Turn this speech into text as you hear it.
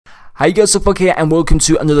Hi guys, Sbc here and welcome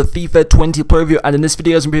to another FIFA 20 player review, and in this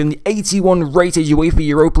video I'm reviewing the 81 rated UEFA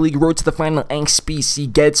Europa League road to the final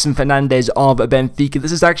SBC Gedson Fernandes of Benfica.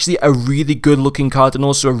 This is actually a really good looking card and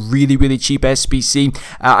also a really cheap SBC.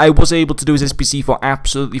 I was able to do his SBC for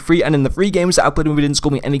absolutely free, and in the free games that I played him, he didn't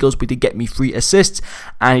score me any goals but he did get me free assists,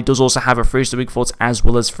 and he does also have a free weak foot as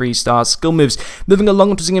well as 3-star skill moves. Moving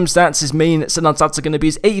along to him stats, his main stats are going to be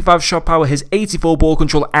his 85 shot power, his 84 ball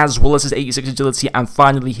control as well as his 86 agility, and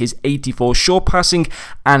finally his 84 short passing.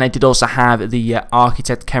 And I did also have the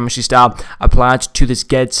architect chemistry style applied to this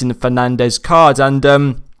Gedson Fernandes card. And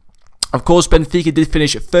of course, Benfica did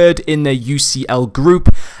finish third in their UCL group,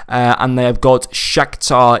 and they have got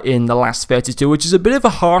Shakhtar in the last 32, which is a bit of a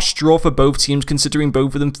harsh draw for both teams, considering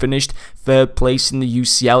both of them finished third place in the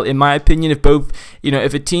UCL. In my opinion,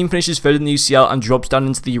 if a team finishes third in the UCL and drops down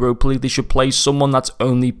into the Europa League, they should play someone that's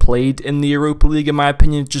only played in the Europa League. In my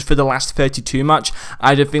opinion, just for the last 32 match,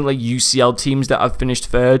 I don't think like UCL teams that have finished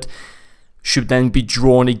third should then be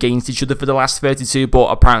drawn against each other for the last 32, but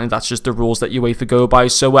apparently that's just the rules that UEFA go by.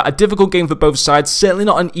 So a difficult game for both sides, certainly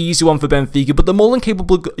not an easy one for Benfica, but they're more than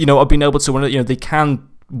capable, of being able to win it. They can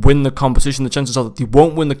win the competition. The chances are that they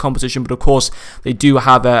won't win the competition, but of course they do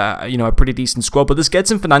have a pretty decent squad. But this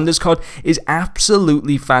Gedson Fernandes card is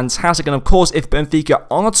absolutely fantastic, and of course if Benfica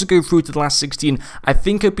are to go through to the last 16, I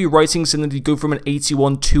think I'd be writing something to go from an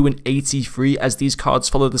 81 to an 83, as these cards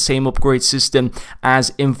follow the same upgrade system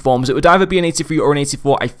as Informs. It would either be an 83 or an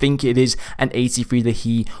 84. I think it is an 83 that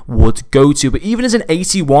he would go to, but even as an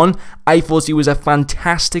 81, I thought he was a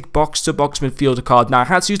fantastic box-to-box midfielder card. Now I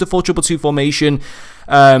had to use the 4-2-2 formation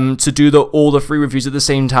to do all the free reviews at the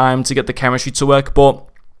same time to get the chemistry to work, but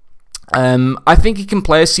I think he can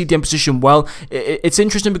play a CDM position well. It's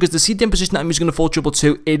interesting because the CDM position that I'm using in the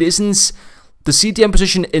 4-2-2, it isn't. The CDM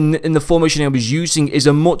position in the formation I was using is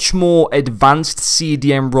a much more advanced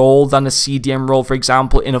CDM role than a CDM role, for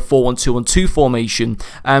example, in a 4-1-2-1-2 formation.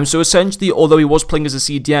 So essentially, although he was playing as a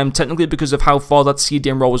CDM, technically because of how far that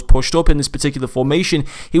CDM role was pushed up in this particular formation,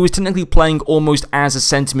 he was technically playing almost as a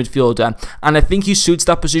centre midfielder. And I think he suits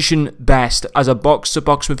that position best as a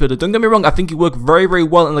box-to-box midfielder. Don't get me wrong, I think he worked very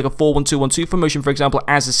well in like a 4-1-2-1-2 formation, for example,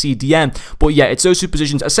 as a CDM. But yeah, it's those two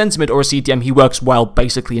positions, a centre mid or a CDM, he works well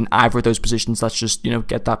basically in either of those positions. Let's just,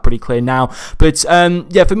 get that pretty clear now. But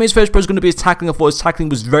yeah, for me, his first pro is going to be his tackling. I thought his tackling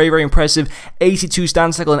was very impressive. 82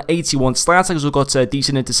 stance tackle and 81 slide tackles. We've got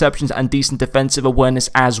decent interceptions and decent defensive awareness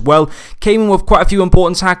as well. Came in with quite a few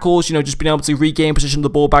important tackles, just being able to regain position of the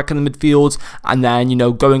ball back in the midfield, and then,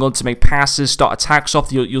 going on to make passes, start attacks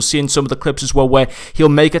off. You'll see in some of the clips as well where he'll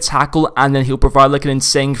make a tackle and then he'll provide like an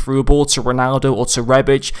insane through ball to Ronaldo or to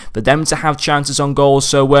Rebic for them to have chances on goals.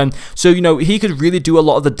 So he could really do a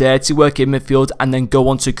lot of the dirty work in midfield and then go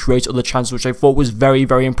on to create other chances, which I thought was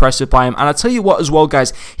very impressive by him. And I tell you what as well,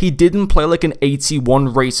 guys, he didn't play like an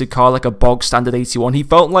 81 rated card, like a bog standard 81. He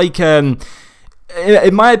felt like, in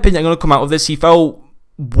my opinion, I'm going to come out of this, he felt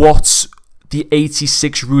what the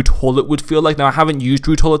 86 Ruud Gullit would feel like. Now, I haven't used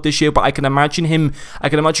Ruud Gullit this year, but I can imagine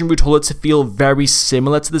Ruud Gullit to feel very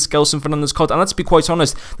similar to this Gedson Fernandes card. And let's be quite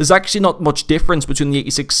honest, there's actually not much difference between the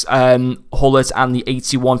 86 Gullit and the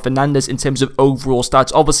 81 Fernandes in terms of overall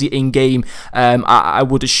stats. Obviously, in-game, I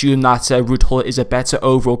would assume that Ruud Gullit is a better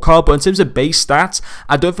overall card, but in terms of base stats,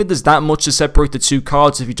 I don't think there's that much to separate the two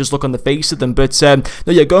cards if you just look on the face of them. But no,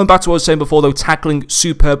 yeah, going back to what I was saying before, though, tackling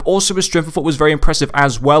superb. Also, his strength, I thought, was very impressive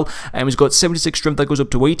as well. He's got 76 strength that goes up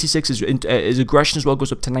to 86. His aggression as well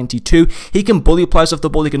goes up to 92. He can bully players off the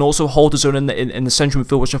ball. He can also hold his own in the central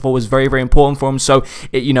midfield, which I thought was very important for him. So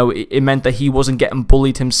it meant that he wasn't getting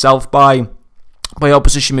bullied himself by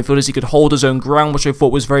opposition midfielders. He could hold his own ground, which I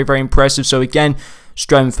thought was very impressive. So again,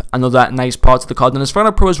 strength, another nice part of the card. And as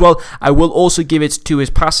final pro as well, I will also give it to his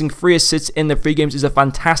passing. 3 assists in the 3 games is a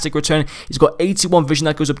fantastic return. He's got 81 vision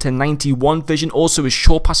that goes up to 91 vision. Also, his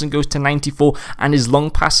short passing goes to 94 and his long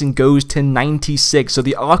passing goes to 96. So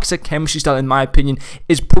the architect chemistry style, in my opinion,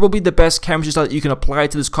 is probably the best chemistry style that you can apply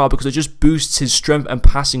to this card, because it just boosts his strength and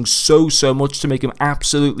passing so much to make him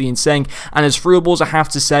absolutely insane. And his through balls, I have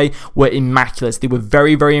to say, were immaculate. They were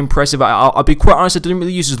very impressive. I'll be quite honest, I didn't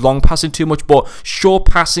really use his long passing too much, but short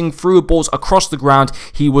passing through balls across the ground,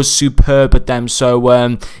 he was superb at them.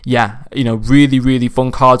 So yeah, really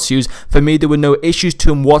fun card to use. For me, there were no issues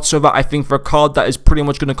to him whatsoever. I think for a card that is pretty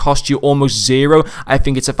much going to cost you almost 0, I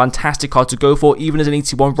think it's a fantastic card to go for. Even as an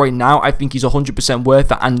 81 right now, I think he's 100%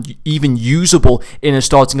 worth it and even usable in a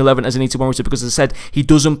starting 11 as an 81 rated, because as I said, he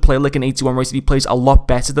doesn't play like an 81 rated. He plays a lot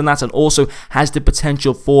better than that, and also has the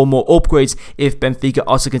potential for more upgrades if Benfica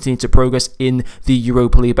are to continue to progress in the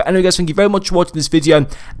Europa League. But anyway, guys, thank you very much for watching this video,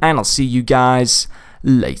 and I'll see you guys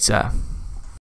later.